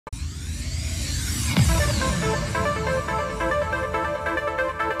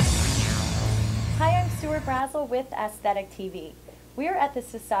Brazell with Aesthetic TV. We are at the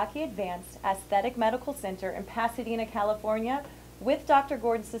Sasaki Advanced Aesthetic Medical Center in Pasadena, California with Dr.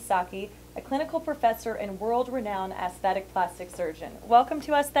 Gordon Sasaki, a clinical professor and world-renowned aesthetic plastic surgeon. Welcome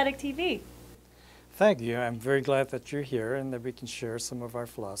to Aesthetic TV. Thank you. I'm very glad that you're here and that we can share some of our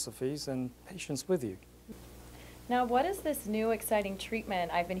philosophies and patience with you. Now, what is this new exciting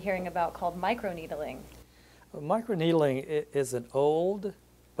treatment I've been hearing about called microneedling? Microneedling is an old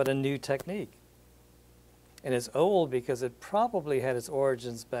but a new technique. And it's old because it probably had its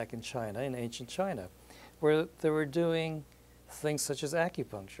origins back in China, in ancient China, where they were doing things such as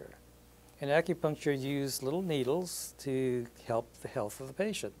acupuncture. And acupuncture used little needles to help the health of the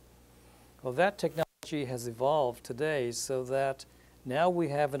patient. Well, that technology has evolved today so that now we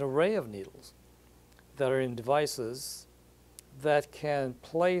have an array of needles that are in devices that can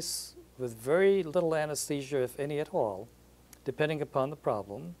place with very little anesthesia, if any at all, depending upon the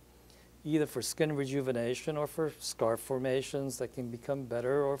problem, either for skin rejuvenation or for scar formations that can become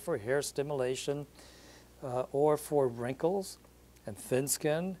better, or for hair stimulation, or for wrinkles and thin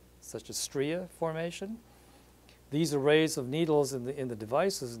skin, such as stria formation. These arrays of needles in the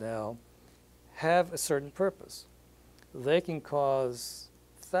devices now have a certain purpose. They can cause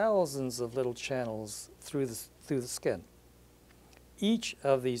thousands of little channels through the skin. Each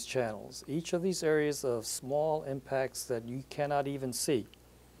of these channels, each of these areas of small impacts that you cannot even see,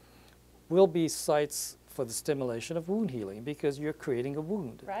 will be sites for the stimulation of wound healing because you're creating a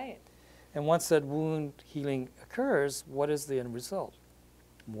wound. Right. And once that wound healing occurs, what is the end result?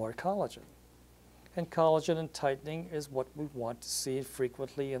 More collagen. And collagen and tightening is what we want to see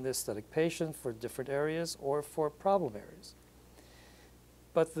frequently in the aesthetic patient for different areas or for problem areas.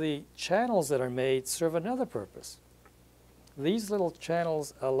 But the channels that are made serve another purpose. These little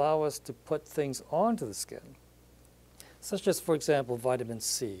channels allow us to put things onto the skin, such as, for example, vitamin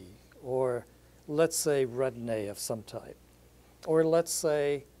C, or let's say retin A of some type, or let's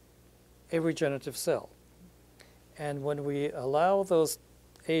say a regenerative cell. And when we allow those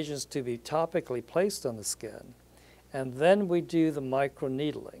agents to be topically placed on the skin, and then we do the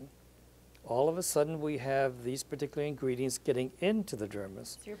microneedling, all of a sudden we have these particular ingredients getting into the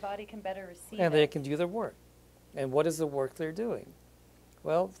dermis. So your body can better receive and it. they can do their work. And what is the work they're doing?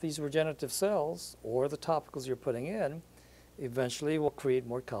 Well, these regenerative cells, or the topicals you're putting in, eventually will create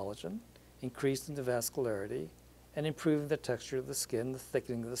more collagen, increasing the vascularity, and improving the texture of the skin, the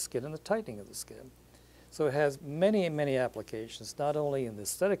thickening of the skin, and the tightening of the skin. So it has many, many applications, not only in the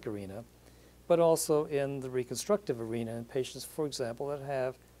aesthetic arena, but also in the reconstructive arena in patients, for example, that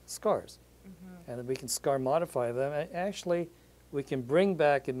have scars. And that we can scar modify them, and actually we can bring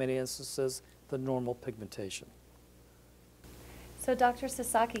back, in many instances, the normal pigmentation. So Dr.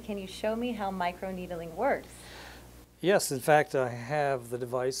 Sasaki, can you show me how microneedling works? Yes, in fact, I have the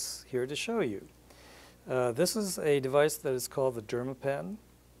device here to show you. This is a device that is called the Dermapen,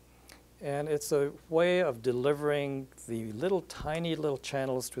 and it's a way of delivering the tiny little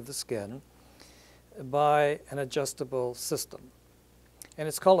channels through the skin by an adjustable system. And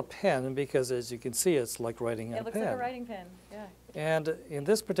it's called a pen because, as you can see, it's like writing in a pen. It looks like a writing pen, yeah. And in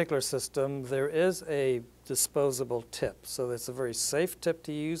this particular system, there is a disposable tip. So it's a very safe tip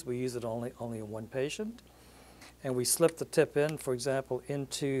to use. We use it only in one patient. And we slip the tip in, for example,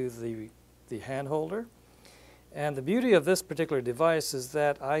 into the hand holder. And the beauty of this particular device is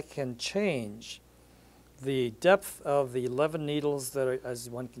that I can change the depth of the 11 needles that are, as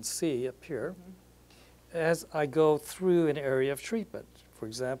one can see up here, as I go through an area of treatment. For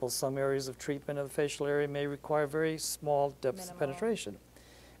example, some areas of treatment of the facial area may require very small depths of penetration.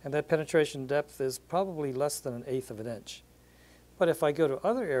 And that penetration depth is probably less than 1/8 of an inch. But if I go to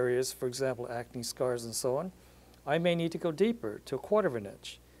other areas, for example, acne scars and so on, I may need to go deeper to 1/4 of an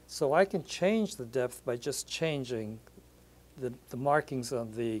inch. So I can change the depth by just changing the markings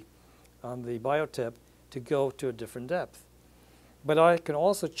on the biotip to go to a different depth. But I can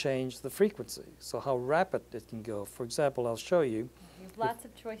also change the frequency, so how rapid it can go. For example, I'll show you. You have lots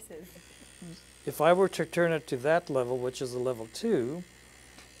of choices. If I were to turn it to that level, which is a level 2,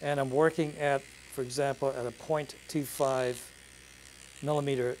 and I'm working at, for example, at a 0.25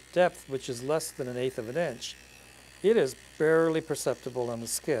 millimeter depth, which is less than 1/8 of an inch, it is barely perceptible on the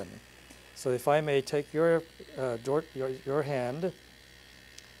skin. So if I may take your hand,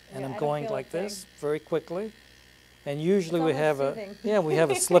 and I'm going like this very quickly, and usually we have a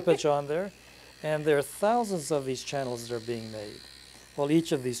slippage on there, and there are thousands of these channels that are being made. Well,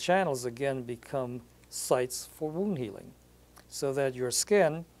 each of these channels again become sites for wound healing, so that your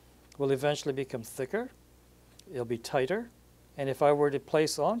skin will eventually become thicker, it'll be tighter, and if I were to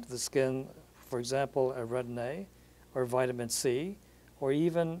place onto the skin, for example, a retin A or vitamin C, or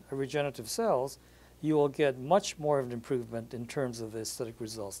even regenerative cells, you will get much more of an improvement in terms of the aesthetic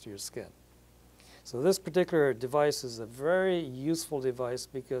results to your skin. So this particular device is a very useful device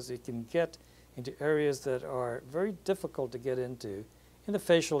because it can get into areas that are very difficult to get into in the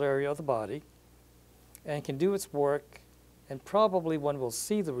facial area of the body, and can do its work, and probably one will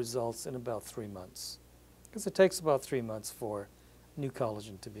see the results in about 3 months, because it takes about 3 months for new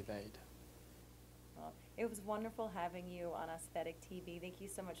collagen to be made. Well, it was wonderful having you on Aesthetic TV. Thank you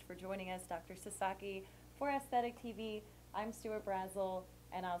so much for joining us, Dr. Sasaki. For Aesthetic TV, I'm Stuart Brazell,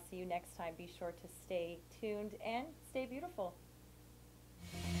 and I'll see you next time. Be sure to stay tuned and stay beautiful.